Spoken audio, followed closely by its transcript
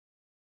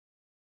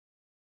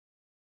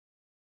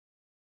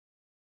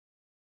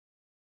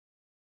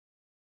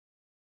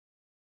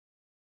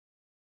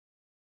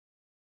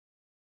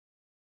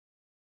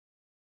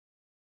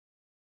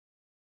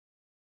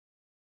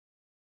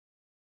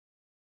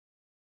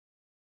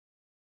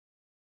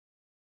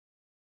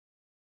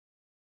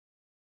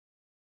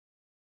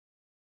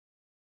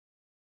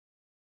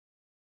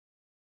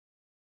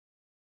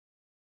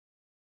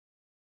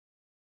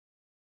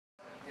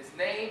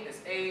name, his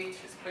age,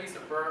 his place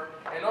of birth,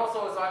 and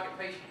also his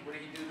occupation, what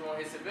did he do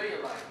during his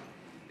civilian life.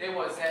 They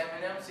will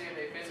examine them, see if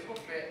they're physical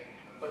fit,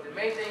 but the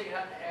main thing you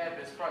have to have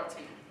is front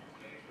teeth.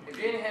 If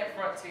you didn't have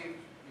front teeth,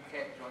 you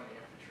can't join the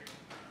infantry.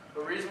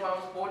 The reason why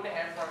it was important to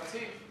have front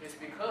teeth is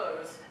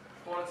because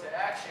going into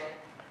action,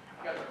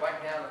 you got to write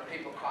down a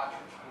paper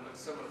cartridge, which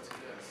looks similar to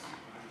this.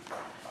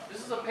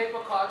 This is a paper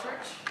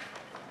cartridge.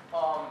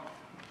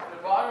 The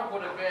bottom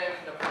would have been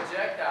the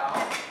projectile,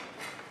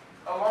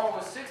 along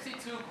with 62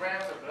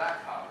 grams of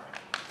black powder.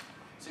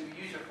 So you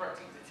use your front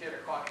teeth to tear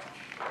the cartridge.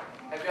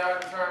 Have you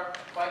ever heard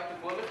bite the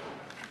bullet?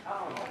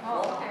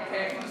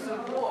 Okay, use the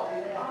war.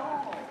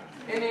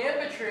 In the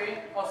infantry,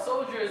 a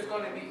soldier is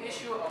going to be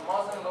issued a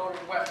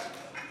muzzle-loaded weapon.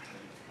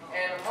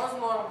 And a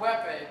muzzle-loaded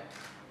weapon,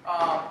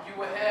 you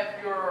will have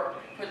your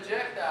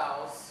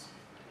projectiles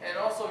and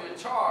also your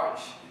charge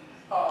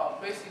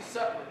basically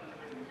separate.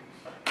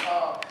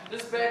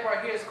 This bag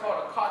right here is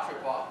called a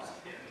cartridge box.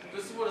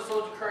 This is where the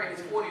soldier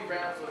carries 40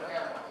 grams of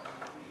ammo.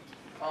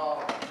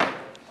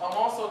 I'm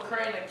also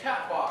carrying a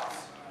cap box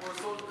where the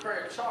soldier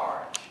carries a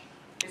charge.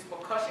 His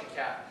percussion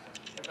cap.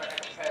 In fact, I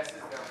can pass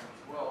this down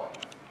as well.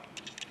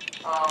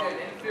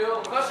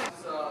 Infield percussion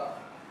is the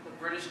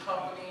British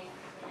company.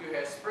 You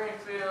have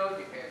Springfield,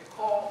 you have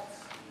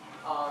Colts.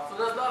 So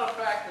there's a lot of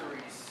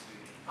factories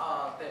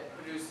that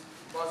produce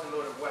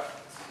muzzle-loaded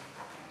weapons.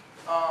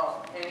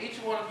 And each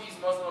one of these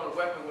muzzle-loaded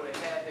weapons would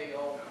have had their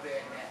own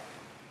bayonet.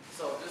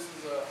 So this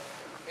is a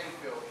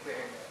infield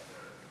bayonet.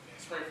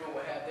 Springfield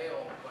would have their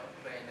own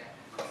bayonet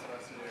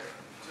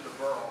to the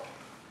borough.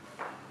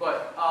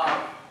 But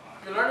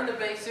you're learning the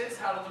basics,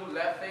 how to do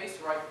left face,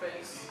 right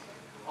face,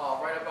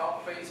 right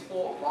about face,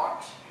 forward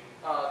march,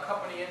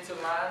 company into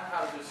line,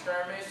 how to do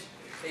skirmish.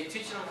 They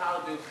teach them how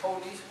to do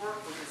police work,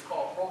 which is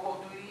called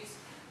provo duties.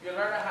 You're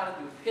learning how to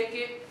do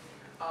picket,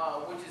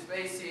 which is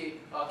basically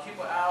keep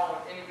an eye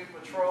on enemy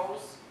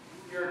patrols.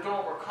 You're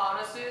doing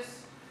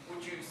reconnaissance,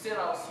 which you send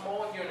out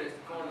small units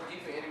going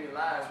deep in enemy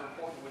lines,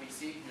 reporting what you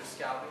see. You're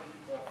scouting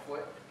on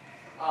foot.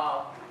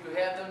 You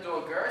have them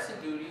do a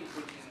garrison duty,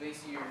 which is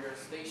basically your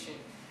station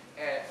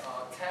at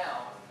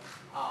town,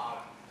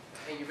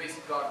 and you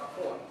basically guard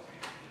the fort.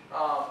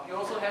 You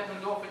also have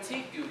them doing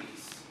fatigue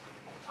duties,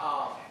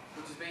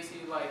 which is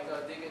basically like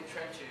digging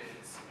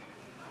trenches,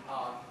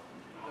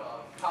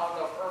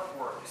 piling up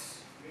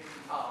earthworks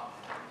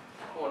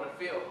on the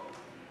field.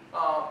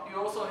 You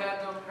also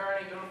have them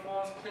preparing their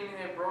uniforms, cleaning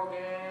their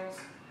brogans,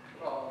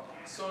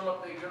 sewing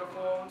up their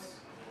uniforms.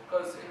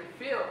 Because in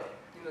the field,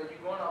 you're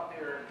going out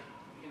there,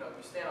 you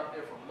stand out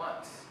there for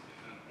months,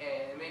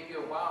 and it may be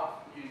a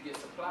while for you to get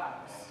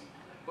supplies.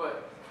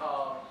 But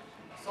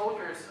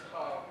soldiers,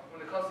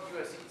 when it comes to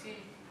USCT,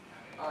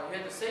 you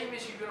have the same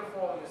issue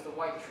uniform as the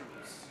white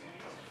troops.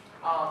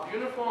 The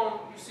uniform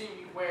you see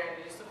me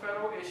wearing is the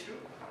federal issue.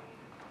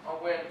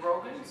 I'm wearing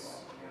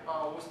brogans,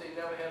 which they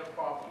never had a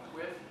problem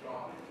with.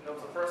 That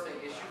was the first thing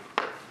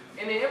issued.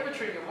 In the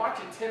infantry, you're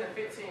marching 10 to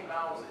 15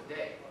 miles a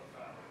day.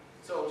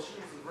 So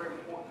shoes is very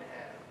important to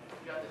have.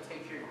 You have to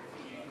take care of your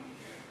feet.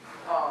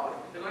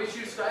 They're going to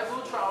issue sky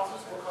blue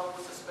trousers will come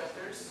with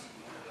suspenders,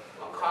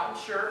 a cotton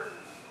shirt.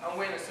 I'm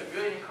wearing a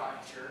civilian cotton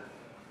shirt.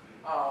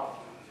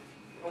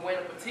 I'm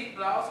wearing a petite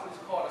blouse, which is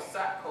called a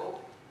sack coat.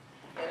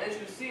 And as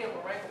you see, I'm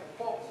a rank of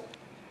corporal.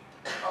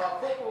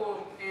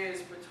 Corporal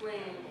is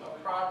between a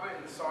private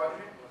and a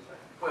sergeant,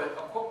 but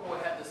a corporal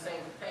will have the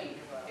same pay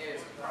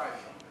as a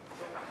private.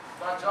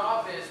 My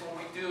job is when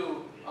we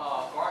do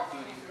guard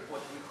duty,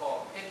 what we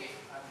call picket,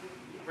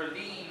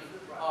 relieve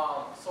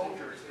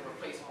soldiers and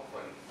replace them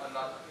for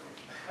another.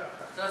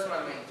 So that's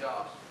my main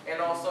job.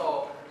 And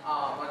also,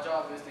 my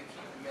job is to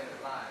keep the men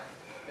in line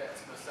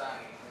that's beside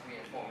me and be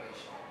in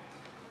formation.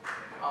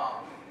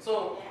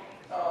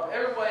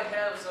 Everybody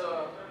has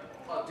a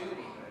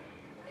duty.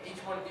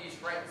 Each one of these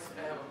ranks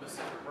have a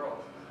specific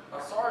role.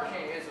 A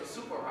sergeant is a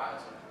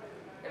supervisor.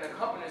 In a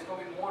company, there's going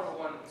to be more than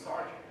one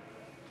sergeant.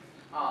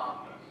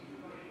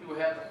 You will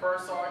have the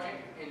first sergeant,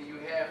 and you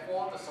have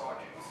 4 other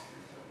sergeants.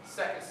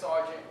 Second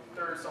sergeant,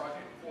 third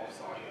sergeant, fourth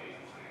sergeant.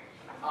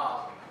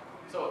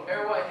 So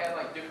everybody has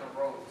like different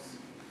roles.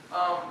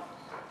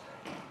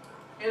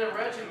 In a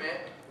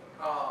regiment,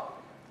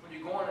 when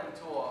you're going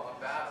into a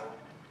battle,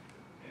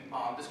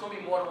 there's going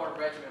to be more than one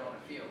regiment on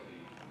the field.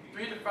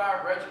 3 to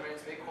 5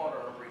 regiments, they call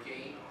it a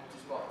brigade, which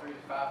is about 3,000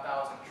 to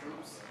 5,000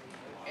 troops.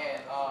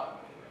 And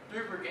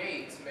 3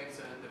 brigades makes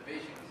a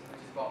division, which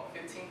is about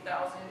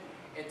 15,000,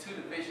 and 2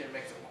 divisions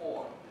makes a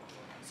corps.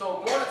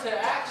 So going into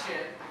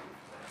action,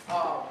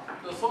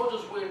 the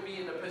soldiers would be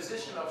in the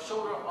position of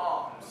shoulder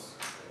arms.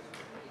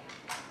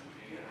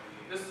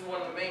 This is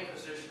one of the main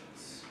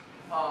positions.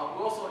 We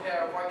also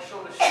have right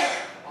shoulder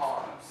shift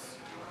arms.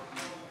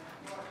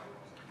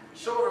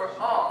 Shoulder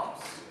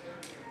arms.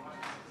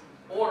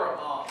 Order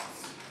arms.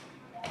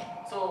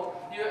 So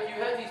you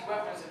have these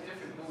weapons in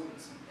different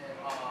movements and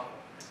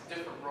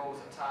different rows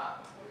of time.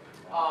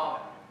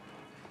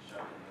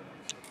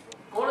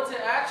 Going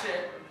into action,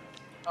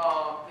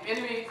 the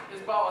enemy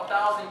is about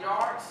 1,000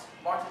 yards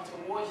marching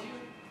towards you.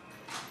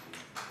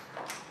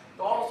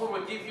 The officer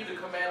will give you the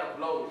command of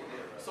load.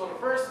 So the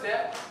first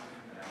step,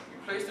 you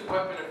place the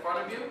weapon in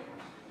front of you,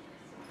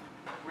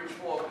 reach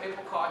for a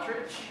paper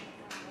cartridge,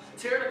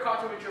 tear the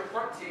cartridge with your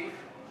front teeth,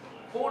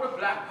 pull the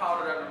black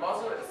powder down the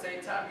muzzle. At the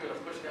same time, you're going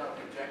to push down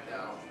the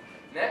projectile.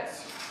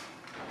 Next,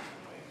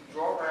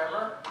 draw a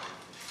rammer,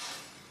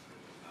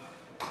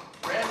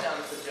 ram down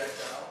the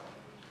projectile.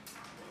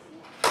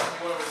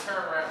 You want to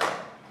return rammer.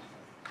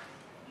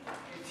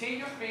 You tee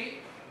your feet.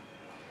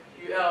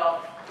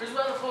 Just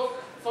let the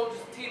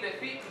soldiers tee their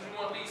feet because you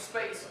want to leave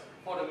space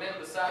for the men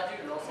beside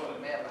you and also the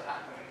man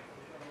behind you.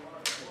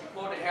 You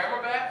pull the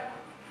hammer back,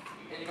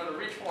 and you're going to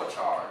reach for a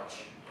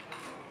charge.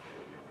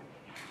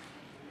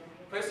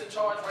 Place the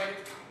charge right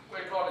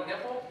where you call the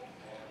nipple.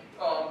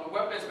 The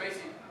weapon is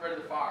basically ready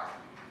to fire.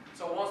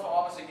 So once the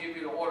officer gives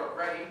you the order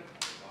ready,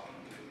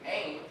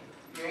 aim.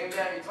 You aim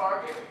down your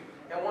target,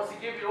 and once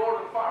he gives you the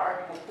order to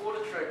fire, you will pull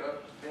the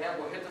trigger. The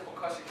hand will hit the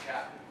percussion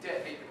cap,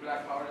 detonate the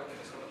black powder, and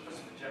it's going to push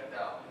the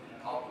projectile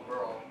out the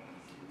barrel.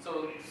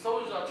 So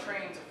soldiers are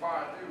trained to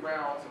fire 3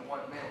 rounds in 1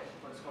 minute,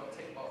 but it's going to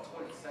take about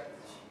 20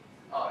 seconds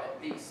at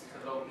least to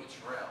load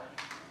each round.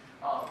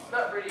 It's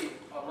not really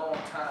a long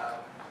time,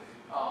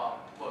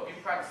 but if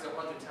you practice it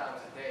 100 times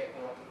a day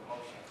going through the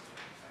motion,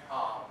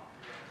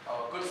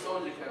 a good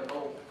soldier can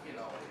load,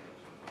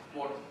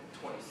 more than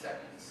 20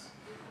 seconds.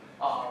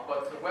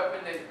 But the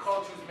weapon that the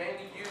Call of Duty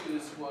mainly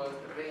used was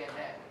the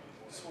bayonet.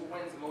 This is what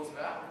wins the most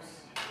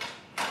battles.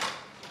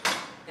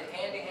 The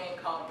hand-to-hand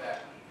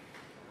combat.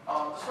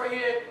 This right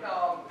here,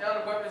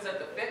 down the weapons at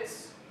the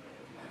fits.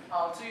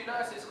 To the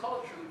United States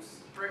Colored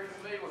Troops, very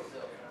familiar with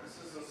them. This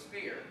is a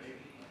spear.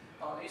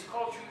 These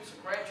Colored Troops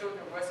are grandchildren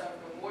of West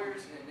African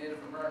warriors and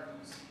Native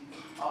Americans.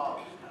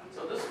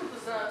 So this was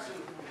designed to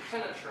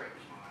penetrate,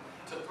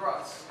 to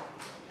thrust.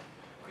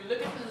 If you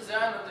look at the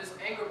design of this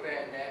angle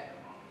bayonet,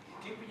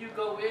 the deeper you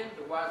go in,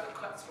 the wider the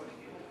cut's going to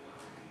get.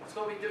 It's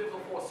going to be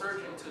difficult for a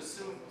surgeon to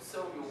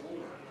sew your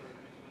wound.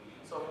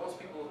 So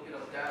most people,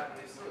 die when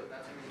they sew it.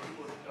 Not too many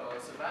people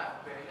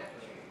survive bayonet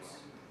wounds.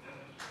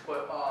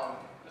 But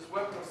this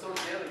weapon was so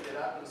deadly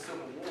that after the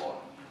Civil War,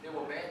 they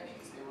were banned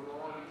these. They were no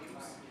longer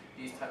use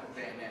these type of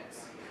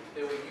bayonets.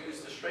 They would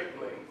use the straight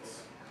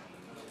blades.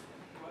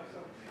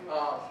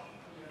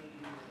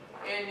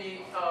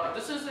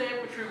 This is the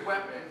infantry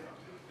weapon.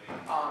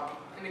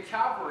 In the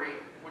cavalry,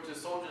 which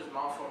is soldiers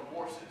mounted on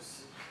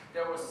horses,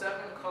 there were 7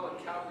 colored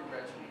cavalry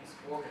regiments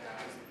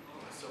organized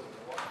in the Civil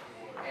War,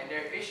 and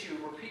they're issued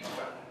repeat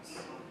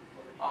weapons.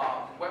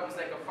 Weapons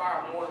that can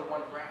fire more than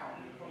 1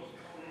 round.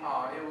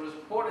 It was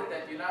reported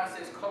that the United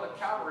States Colored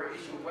Cavalry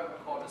issued a weapon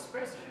called the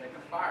Spencer that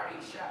can fire 8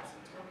 shots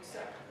in 20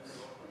 seconds.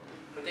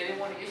 But they didn't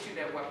want to issue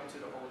that weapon to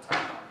the whole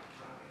time.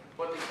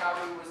 But the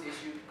cavalry was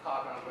issued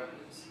carbine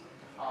weapons.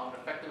 The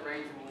effective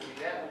range will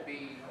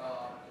be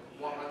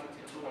 100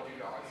 to 200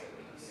 yards at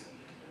least.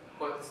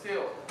 But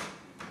still,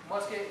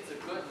 musket is a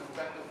good and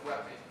effective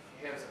weapon.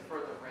 It has a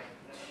further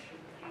range.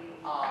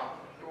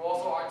 There were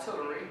also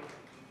artillery.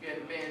 You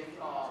had men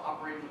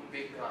operating with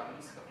big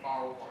guns, the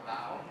fire over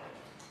loud.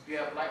 You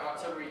have light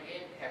artillery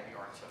and heavy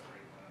artillery.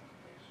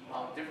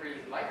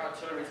 Light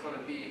artillery is going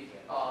to be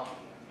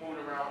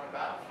moving around the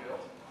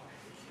battlefield,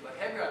 but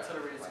heavy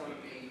artillery is going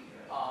to be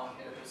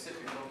in a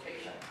specific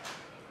location.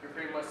 You're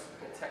pretty much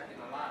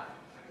protecting the line.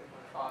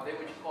 They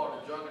what you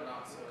call the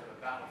juggernauts of the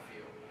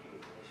battlefield.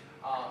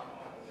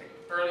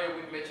 Earlier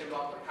we mentioned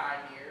about the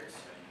pioneers,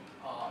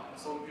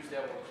 soldiers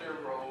that will clear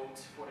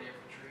roads for the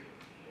infantry,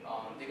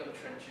 dig up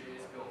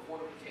trenches, build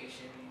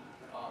fortification,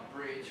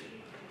 bridge.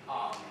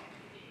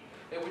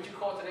 They're what you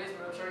call today's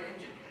military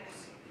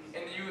engineers.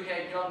 And then you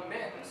had young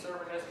men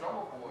serving as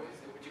drummer boys.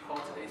 They're what you call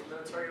today's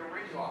military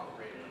radio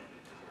operator.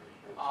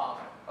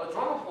 A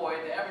drummer boy,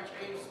 the average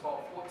age is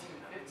about 14,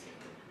 15.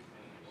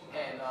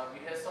 And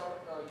you had some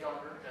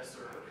younger that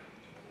served.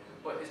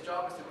 But his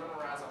job is to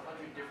memorize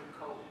 100 different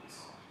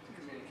codes to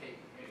communicate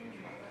with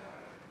infantry.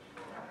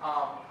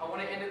 I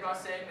want to end it by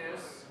saying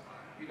this.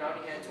 You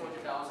only had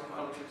 200,000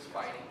 colored troops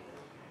fighting.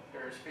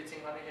 There's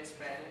 1,500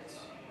 Hispanics.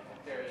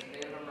 There's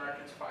Native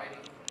Americans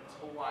fighting.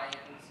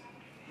 Hawaiians,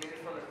 many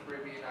from the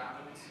Caribbean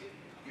islands.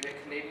 You had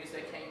Canadians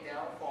that came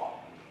down and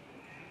fought.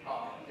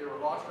 There were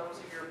large numbers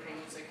of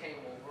Europeans that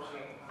came over,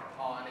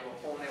 and they were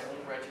forming their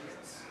own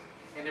regiments.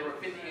 And there were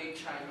 58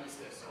 Chinese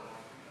that served.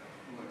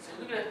 So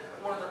you look at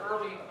one of the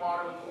early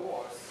modern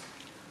wars.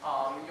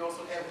 You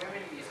also had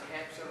women in these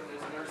camps serving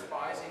as nurse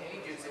spies and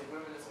agents, and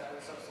women as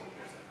some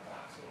soldiers that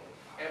fought. So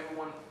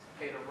everyone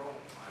played a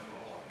role,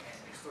 and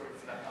these stories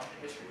that out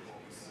the history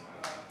books.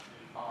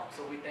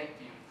 So we thank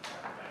you.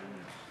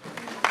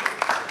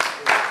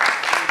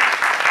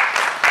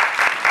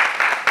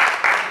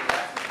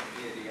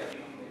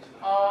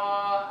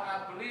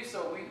 I believe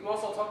so. We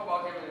also talk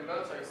about him in the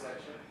military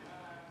section.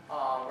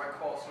 Red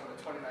Cross from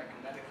the 29th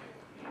Connecticut.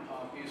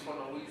 He was from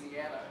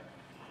Louisiana.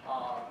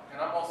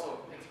 And I'm also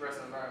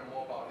interested in learning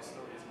more about his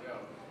story as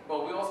well.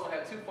 But we also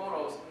have 2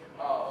 photos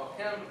of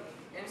him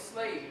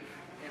enslaved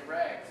in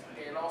rags,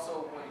 and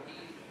also when he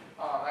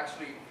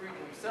actually freed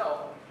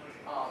himself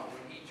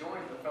when he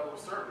joined the Federal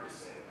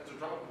Service as a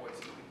drummer boy.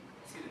 So you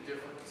see the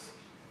difference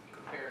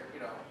compared, he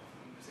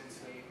was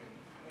enslaved and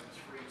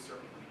free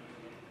certain people.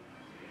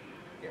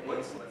 Yeah,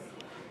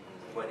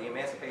 but the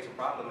Emancipation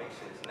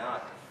Proclamation is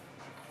not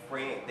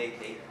freeing.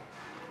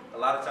 A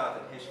lot of times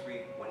in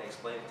history, when they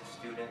explain it to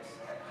students,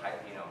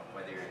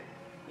 whether you're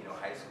in,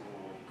 high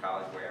school,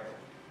 college, wherever,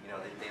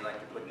 they like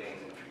to put things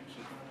in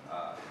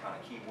kind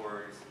of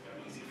keywords,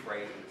 easy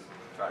phrases,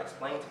 try to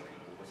explain to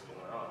people what's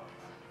going on.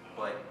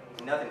 But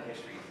nothing in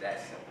history is that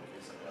simple.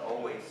 There's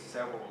always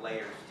several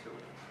layers to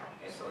it.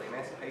 And so the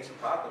Emancipation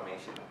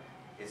Proclamation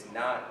is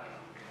not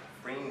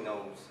freeing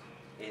those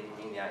in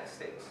the United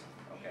States.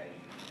 Okay,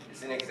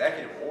 it's an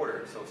executive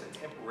order, so it's a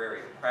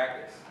temporary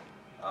practice.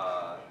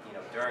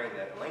 During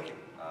the Lincoln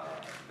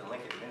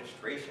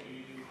administration,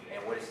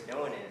 and what it's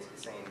doing is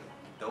it's saying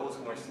those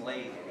who were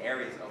enslaved in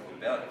areas of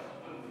rebellion,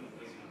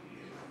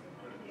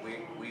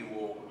 we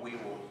will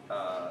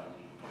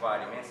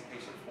provide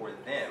emancipation for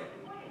them.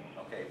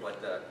 Okay,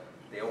 but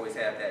they always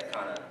have that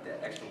kind of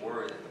the extra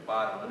word at the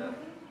bottom of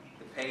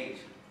the page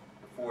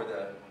for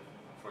the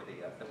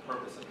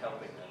purpose of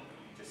helping them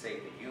to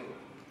save the Union.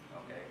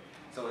 Okay,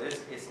 so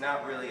it's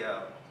not really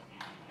a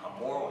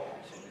moral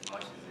action as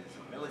much as it's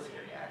a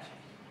military action.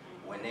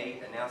 When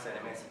they announce that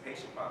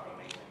Emancipation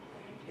Proclamation,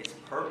 its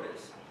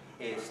purpose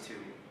is to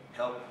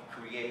help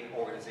create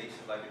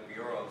organizations like the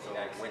Bureau of the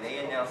United States. When they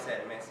announce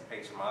that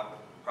Emancipation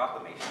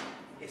Proclamation,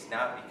 it's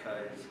not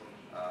because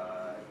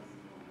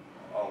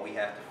we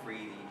have to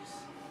free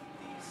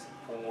these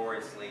poor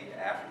enslaved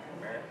African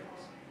Americans.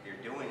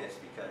 They're doing this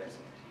because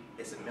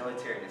it's a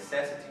military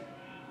necessity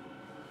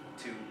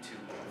to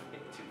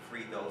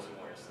free those who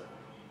were enslaved.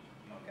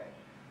 Okay,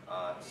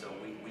 so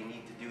we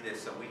need to do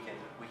this so we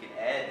can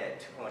add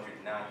that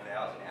 209,000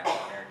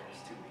 African Americans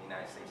to the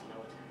United States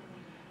military.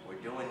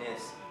 We're doing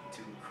this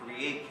to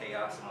create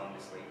chaos among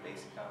the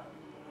slave-based economy.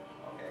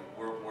 Okay,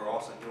 we're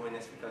also doing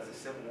this because the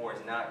Civil War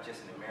is not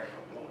just an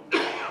American war.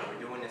 We're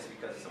doing this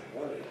because it's a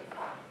war.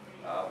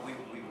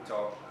 We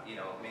talk,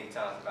 many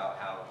times about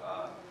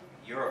how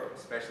Europe,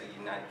 especially the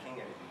United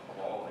Kingdom,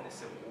 involved in the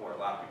Civil War. A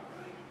lot of people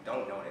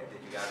don't know that.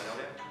 Did you guys know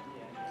that?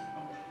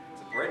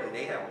 So Britain,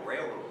 they have a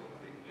railroad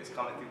that's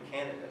coming through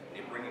Canada.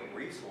 They're bringing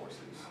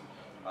resources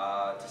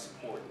to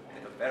support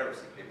the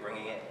Confederacy. They're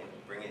bringing it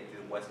to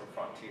the western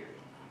frontier.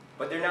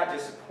 But they're not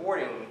just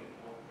supporting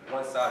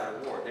one side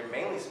of the war. They're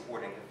mainly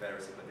supporting the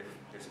Confederacy, but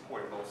they're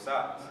supporting both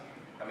sides.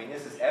 I mean,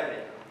 this is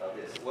evident of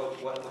this. What's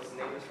the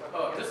name of this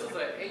one? This is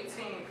a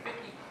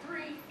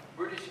 1853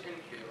 British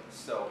Enfield.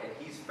 So, and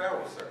he's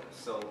federal service.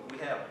 So we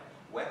have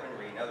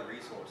weaponry and other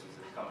resources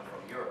that are coming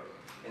from Europe.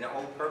 And the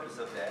whole purpose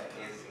of that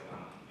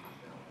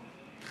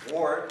is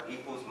war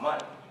equals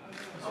money.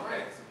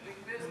 Okay? It's a big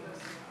business.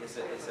 It's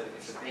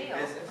a big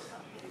business.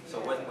 So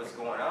what's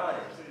going on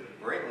is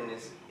Britain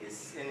is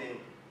sending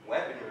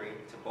weaponry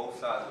to both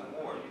sides of the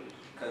war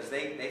because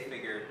they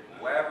figure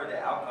wherever the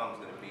outcome is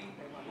going to be,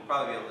 we'll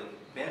probably be able to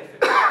benefit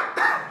from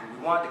it.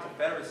 We want the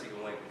Confederacy to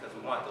win because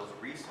we want those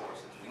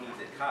resources. We need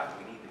the cotton,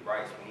 we need the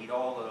rice, we need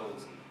all of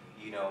those,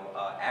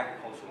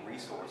 agricultural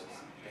resources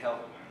to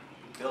help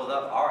build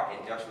up our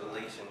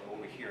industrialization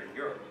over here in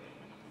Europe.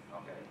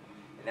 Okay,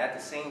 and at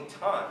the same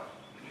time,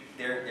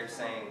 they're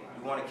saying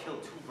we want to kill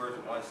two birds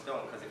with one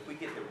stone because if we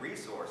get the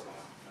resources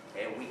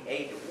and we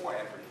aid the war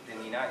effort, then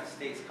the United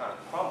States kind of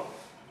crumbles.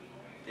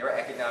 They're an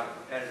economic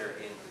competitor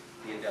in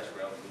the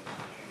Industrial Revolution.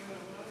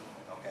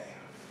 Okay,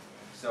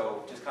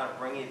 so just kind of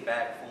bringing it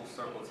back full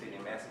circle to the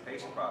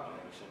Emancipation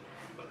Proclamation.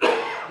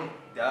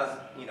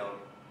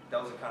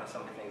 Those are kind of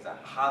some of the things I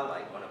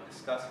highlight when I'm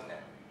discussing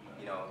that.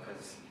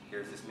 Because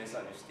there's this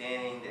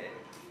misunderstanding that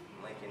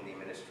Lincoln, the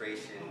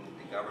administration,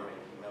 the government,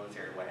 the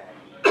military, what have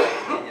you,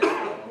 did this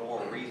for a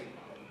moral reason.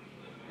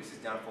 This is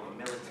done for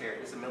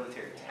it's a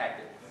military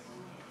tactic.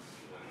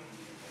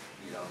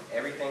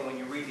 Everything when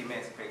you read the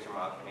Emancipation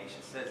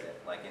Proclamation says that.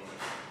 Like in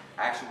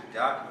the actual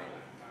document,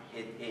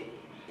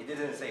 it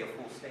doesn't say a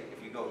full state.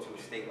 If you go to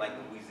a state like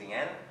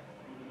Louisiana,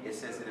 it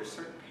says that there's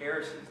certain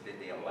parishes that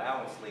they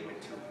allow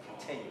enslavement to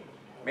continue,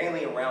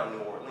 mainly around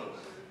New Orleans.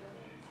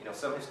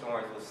 Some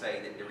historians will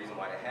say that the reason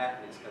why that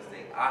happened is because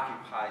they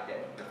occupied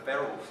the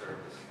federal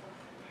service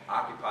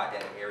occupied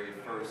that area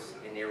first,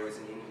 and there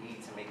wasn't any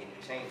need to make any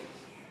changes.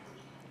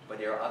 But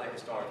there are other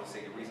historians who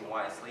say the reason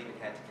why enslavement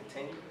had to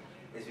continue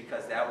is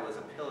because that was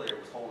a pillar that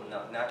was holding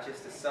up not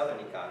just the southern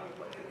economy,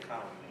 but the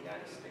economy of the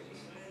United States.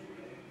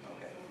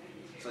 Okay,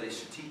 so they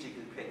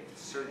strategically picked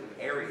certain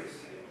areas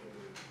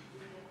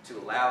to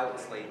allow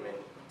enslavement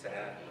to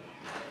happen.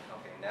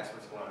 Okay, and that's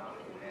what's going on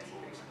with the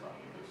Emancipation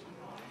Proclamation.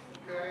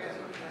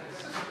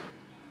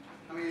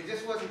 I mean, it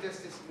just wasn't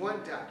just this one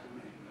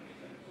document.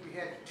 We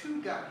had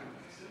two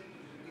documents.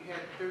 We had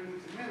the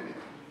 13th Amendment.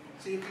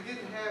 See, if we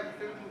didn't have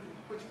the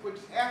 13th,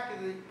 which after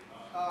the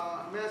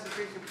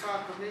Emancipation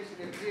Proclamation,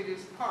 it did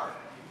its part.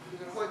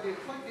 What did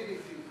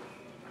it do?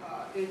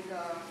 It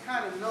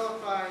kind of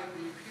nullified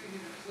the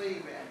Fugitive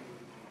Slave Act.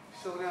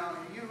 So now,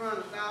 if you run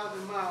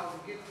 1,000 miles to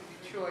get to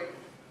Detroit,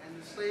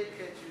 and the slave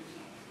catchers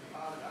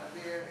are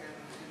there, and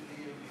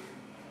the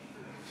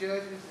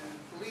judges and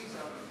police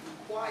are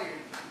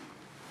required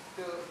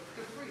to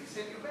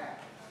send you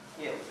back.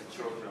 Yeah, it was a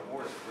Trojan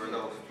horse for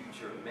those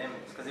future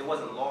amendments, because it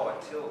wasn't law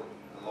until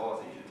the laws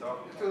that you're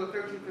talking about. Until the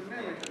 13th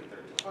Amendment.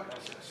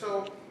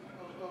 So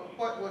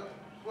what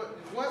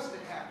was to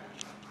happen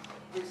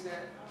is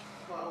that,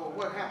 or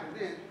what happened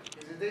then,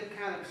 is that they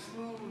kind of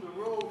smoothed the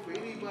road for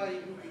anybody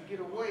who could get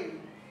away,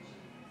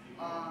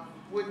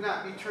 would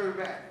not be turned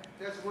back.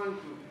 That's one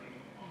group.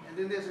 And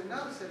then there's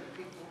another set of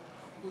people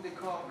who they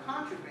call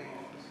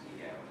contrabands,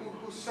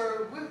 who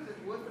served with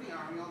the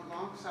Army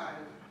alongside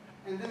of it.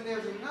 And then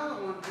there's another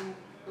one who,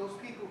 those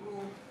people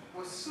who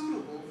were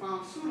suitable,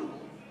 found suitable,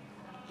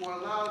 were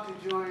allowed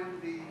to join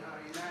the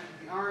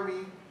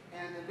Army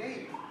and the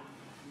Navy.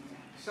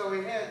 So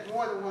it had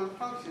more than one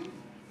function.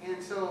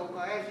 And so,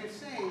 as you're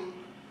saying,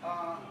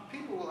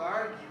 people will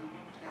argue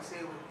and say,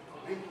 well,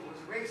 Lincoln was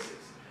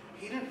racist.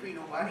 He didn't free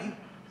nobody.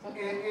 But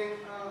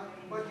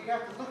you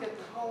have to look at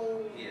the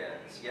whole. Yeah,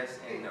 it's yes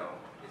and no.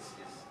 It's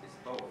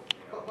both. You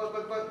know?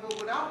 But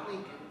without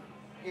Lincoln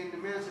in the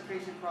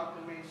Emancipation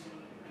Proclamation,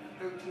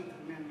 the 13th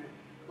Amendment,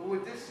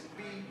 would this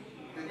be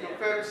the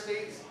Confederate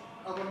States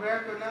of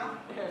America now?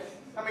 Yes.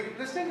 I mean,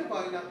 let's think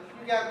about it now.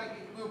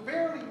 We're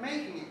barely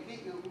making it.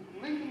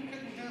 Lincoln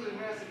couldn't do the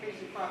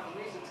Emancipation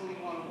Proclamation until he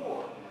won the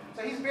war.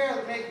 So he's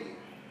barely making it.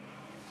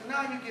 So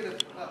now you get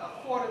a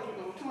quarter,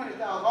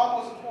 200,000,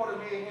 almost a quarter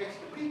million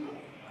extra people.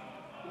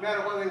 No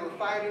matter whether they were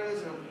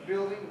fighters or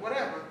building,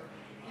 whatever,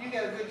 you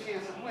got a good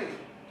chance of winning.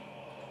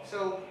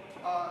 So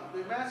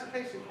the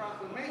Emancipation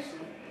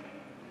Proclamation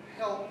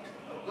helped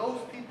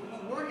those people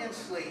who were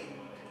enslaved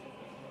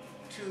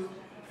to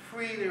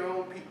free their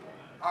own people,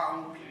 our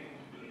own people,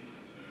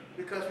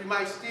 because we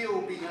might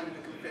still be under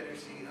the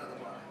Confederacy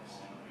otherwise.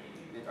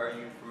 Are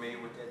you familiar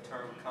with that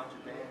term,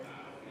 contraband?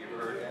 You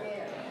ever heard that?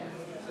 Yeah.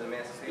 So the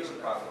Emancipation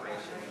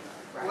Proclamation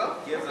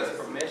gives us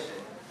permission,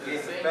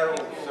 gives the federal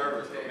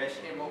service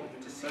permission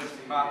to seize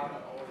property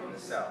from the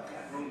South.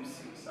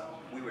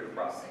 We were the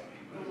problem.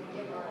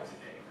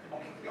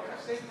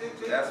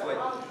 That's what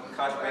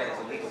contraband is,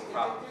 illegal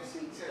property.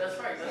 That's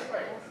right, that's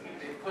right.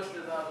 They pushed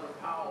us out of the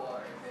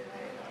power and then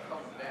they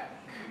come back.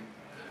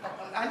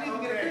 I need to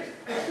get a picture.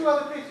 There's two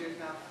other pictures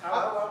now.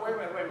 Wait a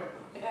minute.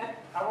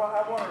 I want to.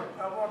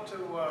 I don't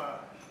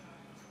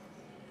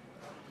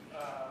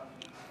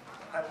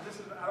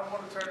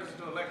want to turn this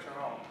into a lecture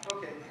hall.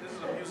 Okay. This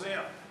is a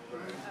museum.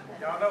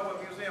 Y'all know what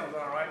museums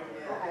are, right?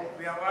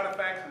 We have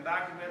artifacts and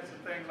documents and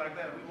things like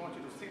that. We want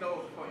you to see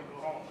those before you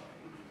go home.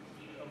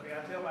 Okay,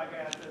 I tell my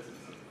guys this is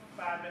a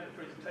 5-minute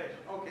presentation.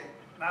 Okay.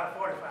 Not a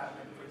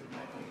 45-minute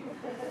presentation.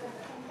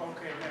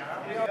 Okay,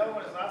 now the other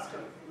one is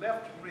Oscar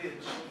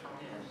Leftridge.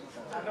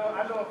 I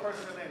know a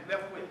person named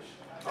Leftwich.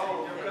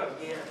 Oh, your cousin.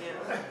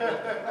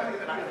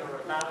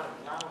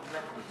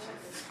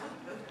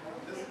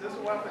 This is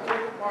one for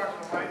Jacob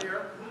Marshall right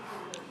here.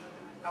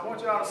 I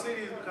want y'all to see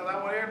these because I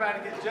want everybody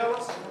to get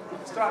jealous.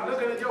 Start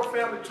looking at your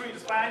family tree to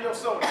find your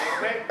soul,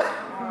 okay?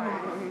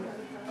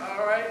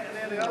 All right, and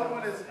then the other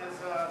one is this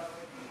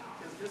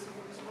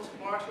Mr.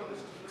 Marshall, this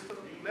is Mr.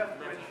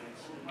 Leftwich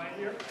right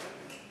here.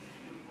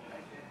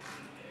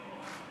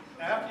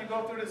 Now after you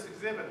go through this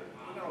exhibit,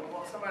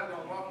 somebody's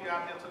going to walk you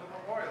out there to the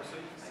memorial so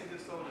you can see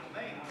this soldier's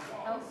name.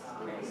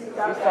 We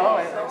saw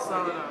it. Y'all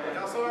saw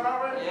it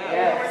already?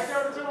 Yes.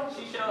 Showed it to them?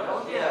 She showed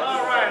us. Yes.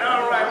 All right,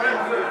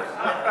 that's good.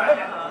 All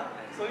right.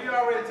 So you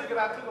already took it.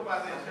 I took them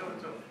out there and showed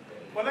it to them.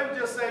 Well, let me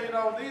just say,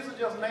 these are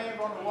just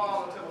names on the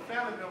wall until a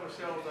family member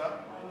shows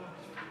up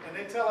and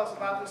they tell us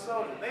about the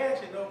soldier. They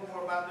actually know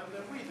more about them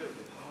than we do.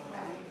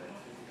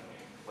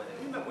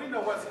 We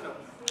know what's in the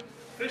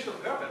official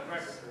government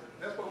record.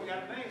 That's where we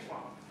got the names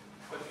from.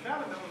 But the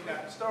family members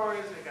got the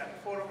stories, they got the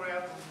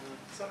photographs.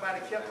 Somebody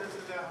kept this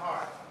in their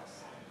heart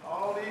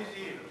all these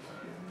years.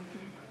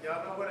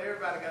 Y'all know what?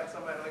 Everybody got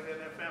somebody like that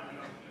in their family.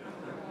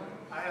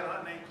 I had a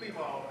aunt named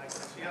Cleveland like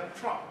that. She had a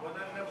trunk. Wasn't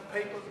that enough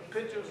papers and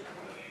pictures?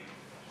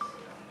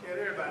 She had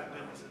everybody's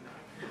business in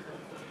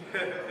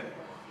there.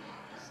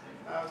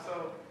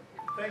 So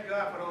thank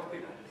God for those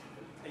people.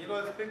 And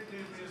this big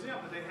museum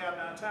that they have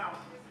downtown,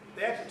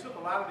 they actually took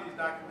a lot of these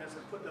documents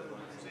and put them in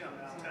the museum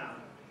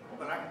downtown.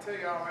 But I can tell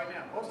y'all right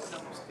now, most of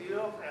them are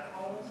still at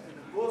home in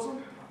the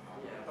bosom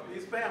of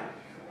these families,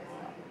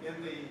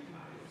 in the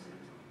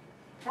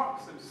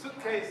trunks and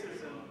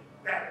suitcases and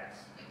bags.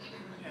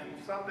 And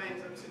some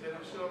days,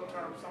 they'll show up,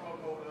 turn some of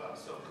them over to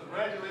us. So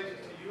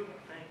congratulations to you.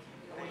 Thank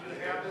you. I want you to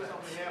have this on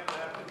behalf of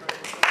the African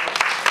American.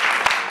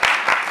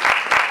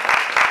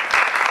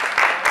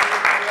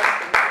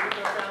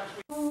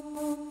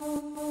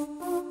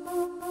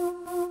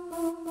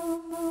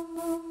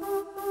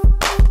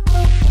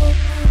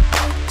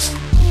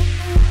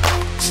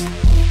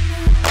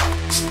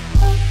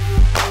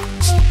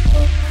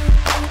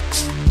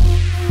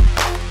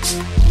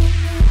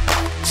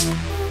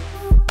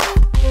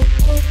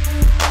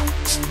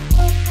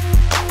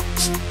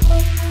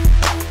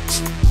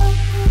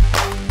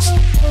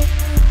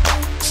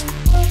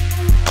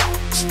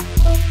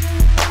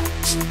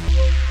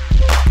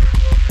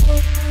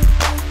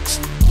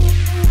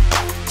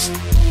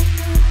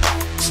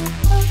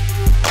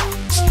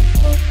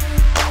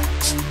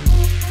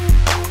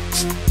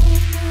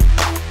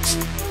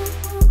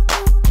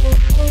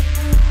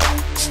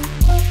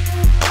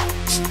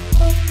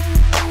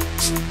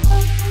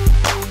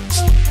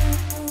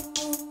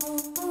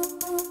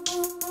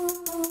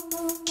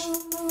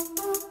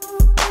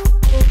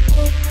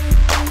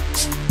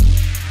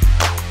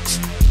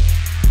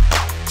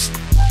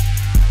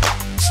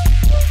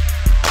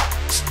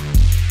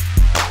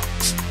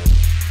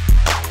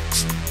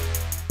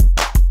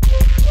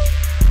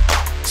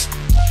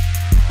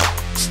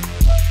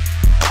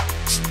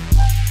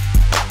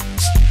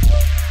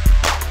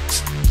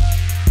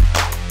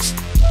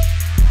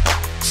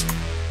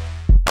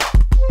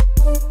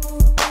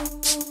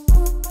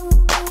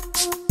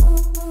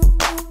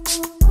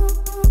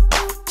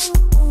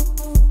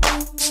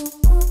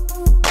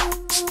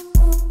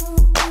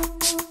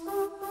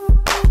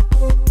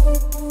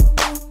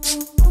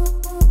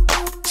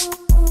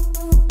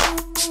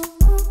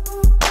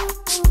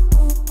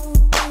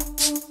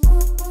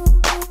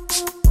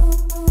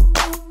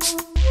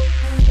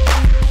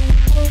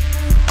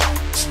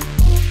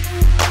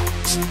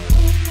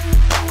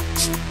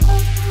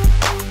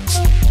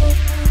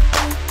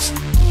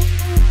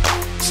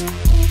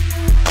 Thank you.